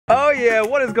yeah,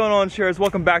 what is going on, Sharers?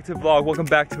 Welcome back to the vlog. Welcome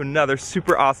back to another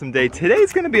super awesome day.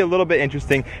 Today's gonna be a little bit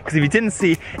interesting because if you didn't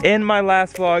see, in my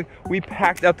last vlog, we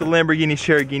packed up the Lamborghini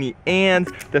Sharerghini and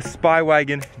the Spy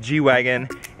Wagon G Wagon,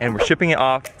 and we're shipping it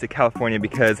off to California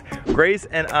because Grace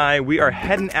and we are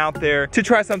heading out there to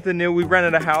try something new. We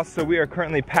rented a house, so we are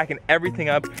currently packing everything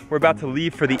up. We're about to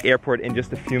leave for the airport in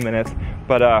just a few minutes,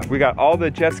 but we got all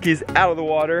the jet skis out of the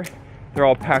water. They're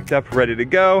all packed up, ready to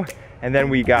go. And then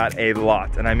we got a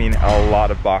lot, and I mean a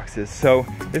lot of boxes. So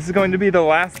this is going to be the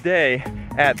last day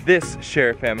at this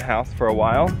Sharer fam house for a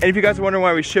while. And if you guys are wondering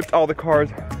why we shipped all the cars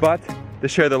but the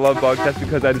Share the Love bug, that's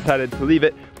because I decided to leave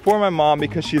it for my mom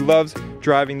because she loves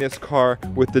driving this car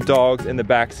with the dogs in the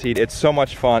back seat. It's so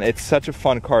much fun. It's such a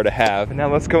fun car to have. And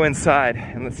now let's go inside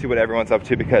and let's see what everyone's up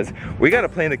to because we got a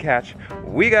plane to catch.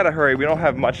 We gotta hurry. We don't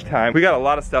have much time. We got a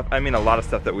lot of stuff. I mean a lot of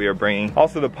stuff that we are bringing.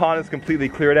 Also, the pond is completely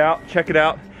cleared out. Check it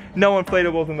out. No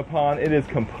inflatables in the pond. It is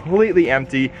completely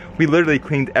empty. We literally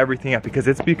cleaned everything up because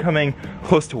it's becoming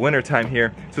close to winter time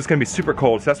here. So it's gonna be super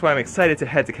cold. So that's why I'm excited to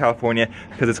head to California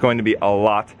because it's going to be a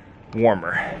lot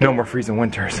warmer. No more freezing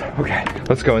winters. Okay,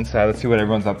 let's go inside. Let's see what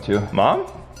everyone's up to. Mom?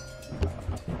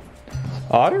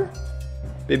 Otter?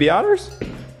 Baby otters?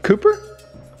 Cooper?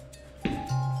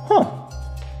 Huh.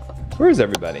 Where is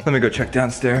everybody? Let me go check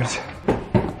downstairs.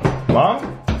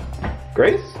 Mom?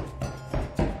 Grace?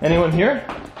 Anyone here?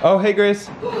 Oh, hey Grace.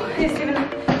 Hey Steven,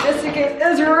 this suitcase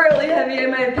is really heavy. I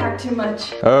might have packed too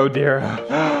much. Oh dear.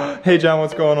 Hey John,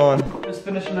 what's going on? Just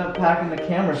finishing up packing the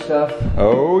camera stuff.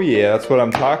 Oh yeah, that's what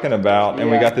I'm talking about. And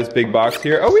we got this big box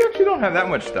here. Oh, we actually don't have that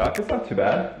much stuff. It's not too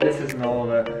bad. This isn't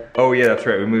all of it. Oh yeah, that's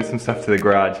right. We moved some stuff to the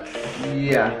garage.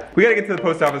 Yeah. We gotta get to the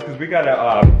post office because we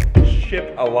gotta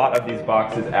ship a lot of these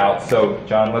boxes out. So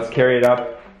John, let's carry it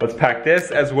up. Let's pack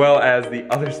this as well as the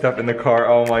other stuff in the car.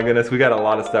 Oh my goodness, we got a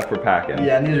lot of stuff we're packing.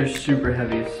 Yeah, and these are super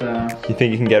heavy, so. You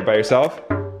think you can get it by yourself?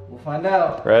 We'll find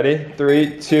out. Ready?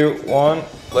 3, 2, 1,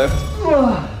 lift.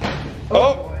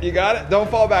 Oh, you got it? Don't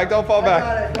fall back, don't fall back.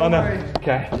 I got it, don't worry.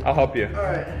 Okay, I'll help you. All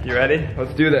right. You ready?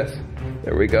 Let's do this.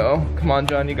 There we go. Come on,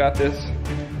 John, you got this.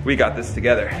 We got this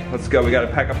together. Let's go, we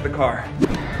gotta pack up the car.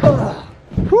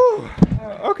 Whew.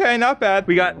 Okay, not bad.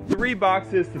 We got 3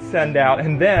 boxes to send out,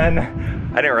 and then,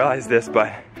 I didn't realize this,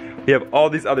 but we have all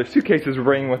these other suitcases we're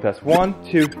bringing with us. 1,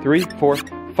 2, 3, 4,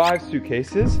 5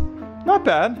 suitcases. Not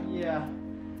bad. Yeah,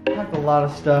 packed a lot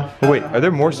of stuff. Oh, wait, are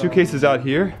there more suitcases out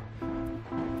here?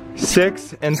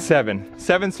 6 and 7.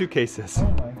 7 suitcases. Oh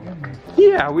my goodness.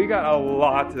 Yeah, we got a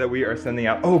lot that we are sending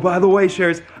out. Oh, by the way,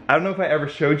 Sharers, I don't know if I ever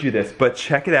showed you this, but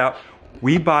check it out.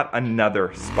 We bought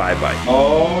another Spy bike.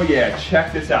 Oh yeah,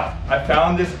 check this out. I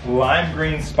found this lime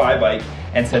green Spy bike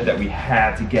and said that we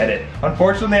had to get it.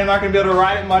 Unfortunately, I'm not gonna be able to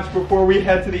ride it much before we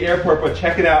head to the airport, but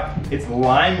check it out. It's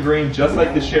lime green, just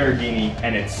like the Sharerghini,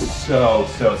 and it's so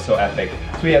epic.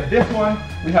 So we have this one,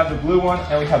 we have the blue one,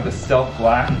 and we have the stealth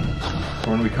black. So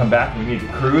when we come back, we need to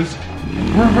cruise.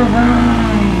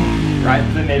 Right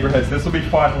to the neighborhoods. This will be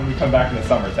fun when we come back in the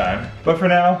summertime. But for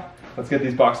now, let's get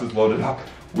these boxes loaded up.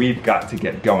 We've got to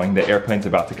get going. The airplane's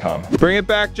about to come. Bring it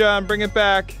back, John, bring it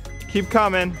back. Keep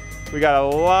coming. We got a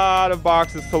lot of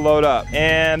boxes to load up,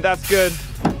 and that's good.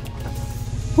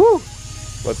 Whew.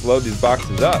 Let's load these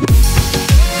boxes up.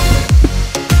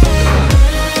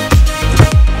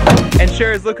 And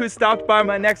Sharers, look who stopped by,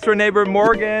 my next door neighbor,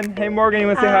 Morgan. Hey Morgan, you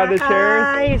wanna say hi to the Sharers?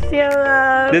 Hi,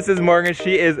 Sheila. This is Morgan.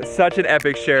 She is such an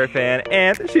epic Sharer fan,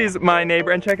 and she's my neighbor.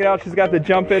 And check it out, she's got the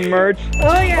jump-in merch.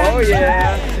 Oh yeah. Oh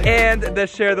yeah. And the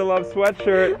Share the Love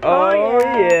sweatshirt. Oh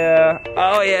yeah.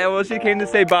 Oh yeah. Well, she came to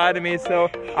say bye to me, so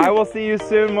I will see you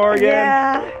soon, Morgan.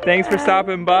 Yeah. Thanks for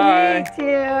stopping by. Me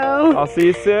too. I'll see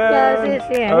you soon. Yeah, see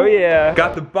you soon. Oh yeah.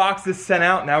 Got the boxes sent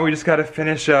out. Now we just gotta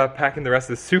finish packing the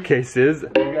rest of the suitcases.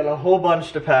 We got a whole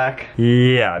bunch to pack.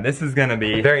 Yeah, this is gonna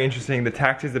be very interesting. The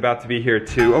taxi's about to be here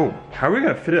too. Oh, how are we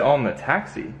gonna fit it all in the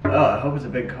taxi? Oh, I hope it's a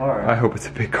big car. I hope it's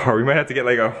a big car. We might have to get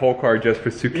like a whole car just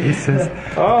for suitcases.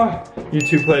 Oh,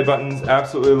 YouTube play buttons,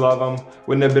 absolutely love them.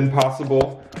 Wouldn't have been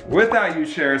possible without you,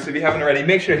 Sharers. So if you haven't already,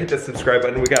 make sure to hit the subscribe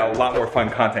button. We got a lot more fun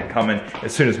content coming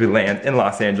as soon as we land in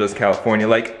Los Angeles, California,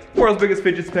 like world's biggest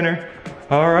fidget spinner.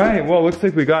 All right, well, looks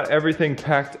like we got everything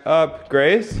packed up.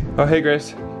 Grace? Oh, hey,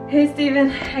 Grace. Hey Steven,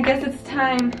 I guess it's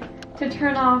time to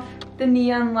turn off the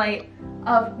neon light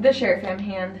of the Sharer fam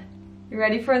hand. You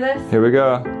ready for this? Here we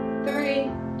go. 3,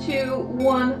 2,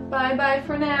 1, bye-bye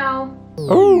for now.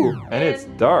 Oh, and it's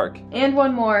dark. And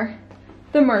one more.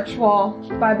 The merch wall.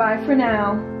 Bye-bye for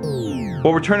now.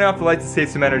 Well, we're turning off the lights to save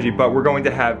some energy, but we're going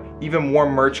to have even more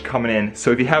merch coming in.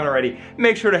 So if you haven't already,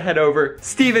 make sure to head over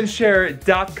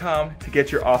stevensharer.com to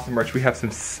get your awesome merch. We have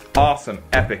some awesome,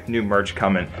 epic new merch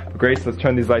coming. Grace, let's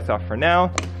turn these lights off for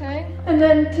now. Okay. And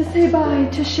then to say bye,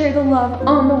 to share the love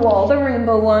on the wall, the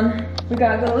rainbow one, we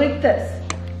gotta go like this.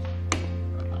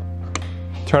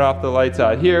 Turn off the lights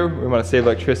out here. We want to save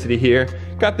electricity here.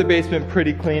 Got the basement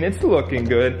pretty clean. It's looking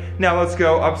good. Now let's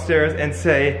go upstairs and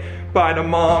say bye to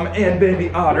Mom and baby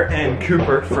Otter and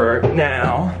Cooper for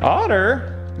now.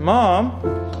 Otter? Mom?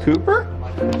 Cooper?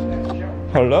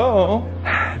 Hello?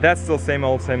 That's still same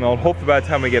old, same old. Hopefully by the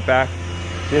time we get back,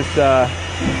 this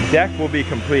deck will be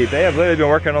complete. They have literally been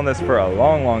working on this for a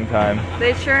long, long time.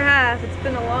 They sure have. It's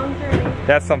been a long journey.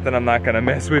 That's something I'm not gonna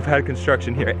miss. We've had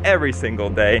construction here every single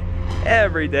day.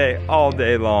 Every day, all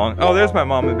day long. Oh, there's my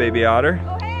mom and baby Otter.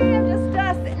 Oh, hey, I'm just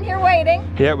sitting here waiting.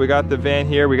 Yeah, we got the van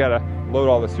here. We gotta load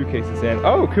all the suitcases in.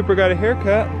 Oh, Cooper got a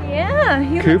haircut.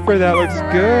 Yeah. Cooper, that looks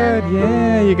good.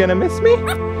 Yeah, you gonna miss me?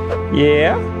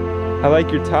 Yeah. I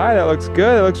like your tie. That looks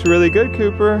good. That looks really good,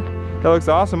 Cooper. That looks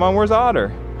awesome. Mom, where's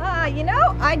Otter? You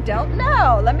know, I don't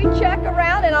know. Let me check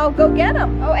around and I'll go get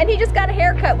him. Oh, and he just got a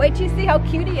haircut. Wait till you see how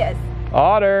cute he is.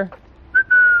 Otter.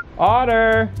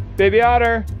 Otter. Baby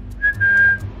Otter.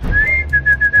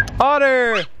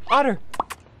 Otter. Otter.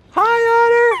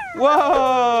 Hi, Otter.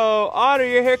 Whoa. Otter,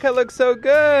 your haircut looks so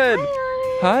good.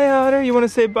 Hi, Otter. You want to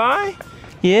say bye?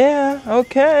 Yeah,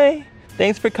 okay.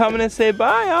 Thanks for coming and say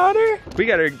bye, Otter. We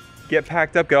got to get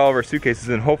packed up, get all of our suitcases,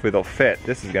 and hopefully they'll fit.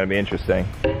 This is going to be interesting.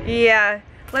 Yeah.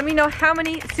 Let me know how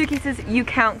many suitcases you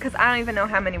count, because I don't even know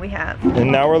how many we have.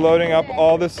 And now we're loading up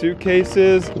all the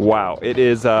suitcases. Wow, it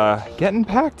is getting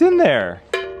packed in there.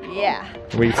 Yeah.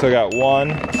 We still got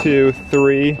 1, 2,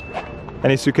 3.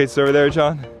 Any suitcases over there,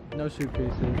 John? No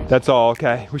suitcases. That's all,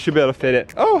 okay. We should be able to fit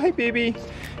it. Oh, hey, baby.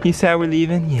 You sad we're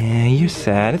leaving? Yeah, you're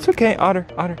sad. It's okay, Otter,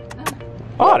 Otter.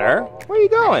 Otter, where are you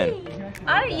going?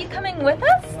 Otter, you coming with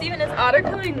us? Steven, is Otter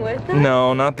coming with us?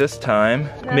 No, not this time.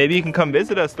 Maybe you can come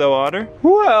visit us though, Otter.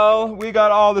 Well, we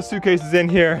got all the suitcases in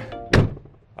here.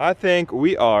 I think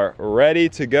we are ready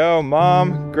to go.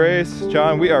 Mom, Grace,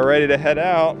 John, we are ready to head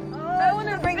out. I want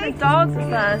to bring the dogs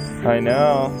with us. I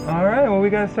know. All right, well, we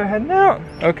gotta start heading out.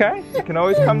 Okay, you can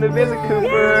always come to visit,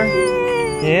 Cooper.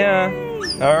 Yeah,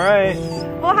 all right.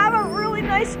 We'll have a really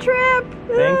nice trip.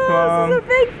 Thanks, Mom. This is a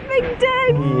big, big day.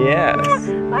 Yes.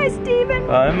 Bye, Steven.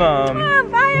 Bye, Mom.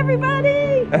 Bye,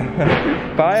 everybody.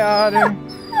 Bye, Otter.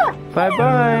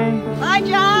 Bye-bye. Bye,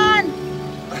 John.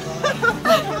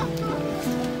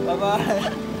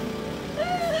 Bye-bye.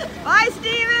 Bye,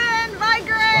 Steven. Bye,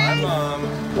 Grace. Bye, Mom.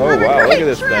 Oh, wow, look at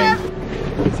this thing.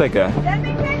 It's like a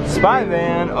spy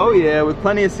van. Oh, yeah, with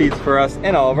plenty of seats for us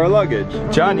and all of our luggage.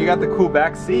 John, you got the cool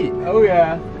back seat. Oh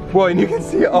yeah. Boy, and you can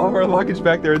see all of our luggage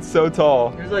back there. It's so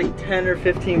tall. There's like 10 or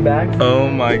 15 bags. Oh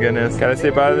my goodness. Gotta say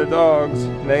bye to the dogs.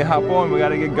 They hop on. We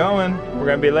gotta get going. We're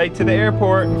gonna be late to the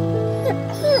airport.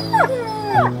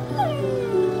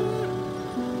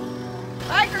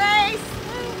 Bye, Grace.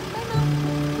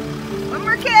 One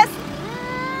more kiss.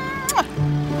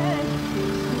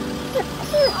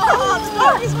 Oh, the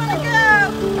doggies want to go.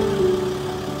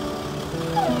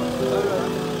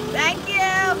 Thank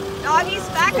you. Doggies,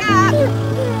 back up.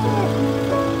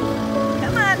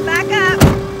 Come on, back up.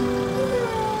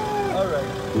 All right.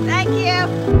 Thank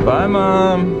you. Bye,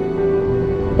 Mom.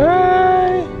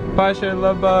 Bye. Bye, Shared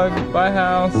Love Bug. Bye,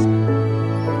 house.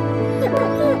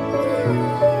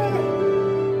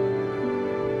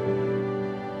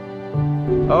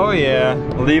 Oh yeah,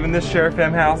 leaving this Share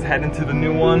Fam house, heading to the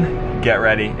new one. Get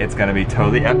ready, it's gonna be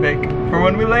totally epic for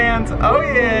when we land. Oh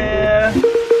yeah!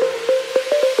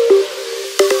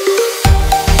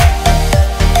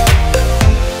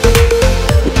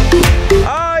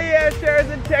 Oh yeah, Sharers,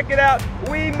 and check it out.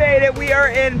 We made it. We are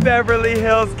in Beverly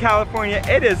Hills, California.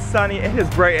 It is sunny, it is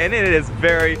bright, and it is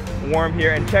very warm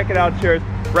here. And check it out, Sharers.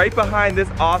 Right behind this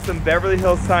awesome Beverly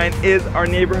Hills sign is our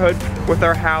neighborhood with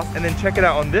our house. And then check it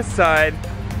out on this side.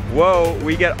 Whoa,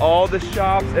 we get all the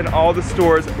shops and all the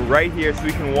stores right here, so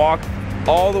we can walk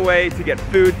all the way to get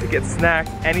food, to get snacks,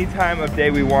 any time of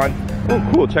day we want. Oh,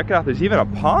 cool, check it out. There's even a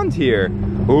pond here.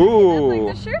 Ooh.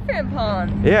 It's like the Share Fam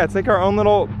pond. Yeah, it's like our own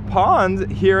little pond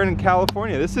here in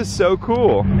California. This is so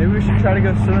cool. Maybe we should try to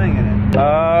go swimming in it.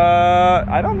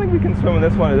 I don't think we can swim in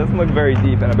this one. It doesn't look very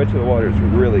deep, and I bet you the water is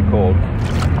really cold.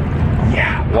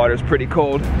 Yeah, water's pretty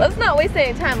cold. Let's not waste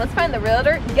any time. Let's find the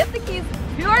realtor, get the keys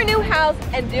to our new house,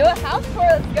 and do a house tour.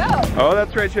 Let's go. Oh,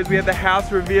 that's right, Sharers. We have the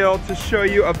house reveal to show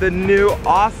you of the new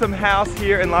awesome house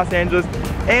here in Los Angeles.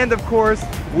 And of course,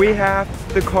 we have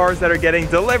the cars that are getting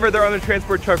delivered. They're on the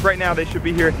transport truck right now. They should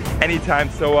be here anytime.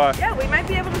 So yeah, we might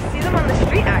be able to see them on the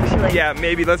street actually. yeah,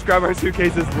 maybe. Let's grab our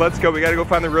suitcases. Let's go. We gotta go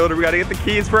find the realtor. We gotta get the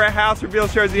keys for a house reveal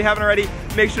shares. If you haven't already,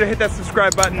 make sure to hit that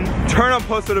subscribe button, turn on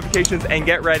post notifications, and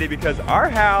get ready because our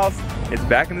house is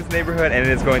back in this neighborhood and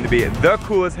it is going to be the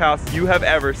coolest house you have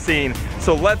ever seen.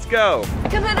 So let's go.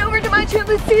 Come on over to my trip.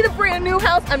 Let's see the brand new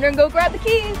house. I'm gonna go grab the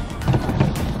keys.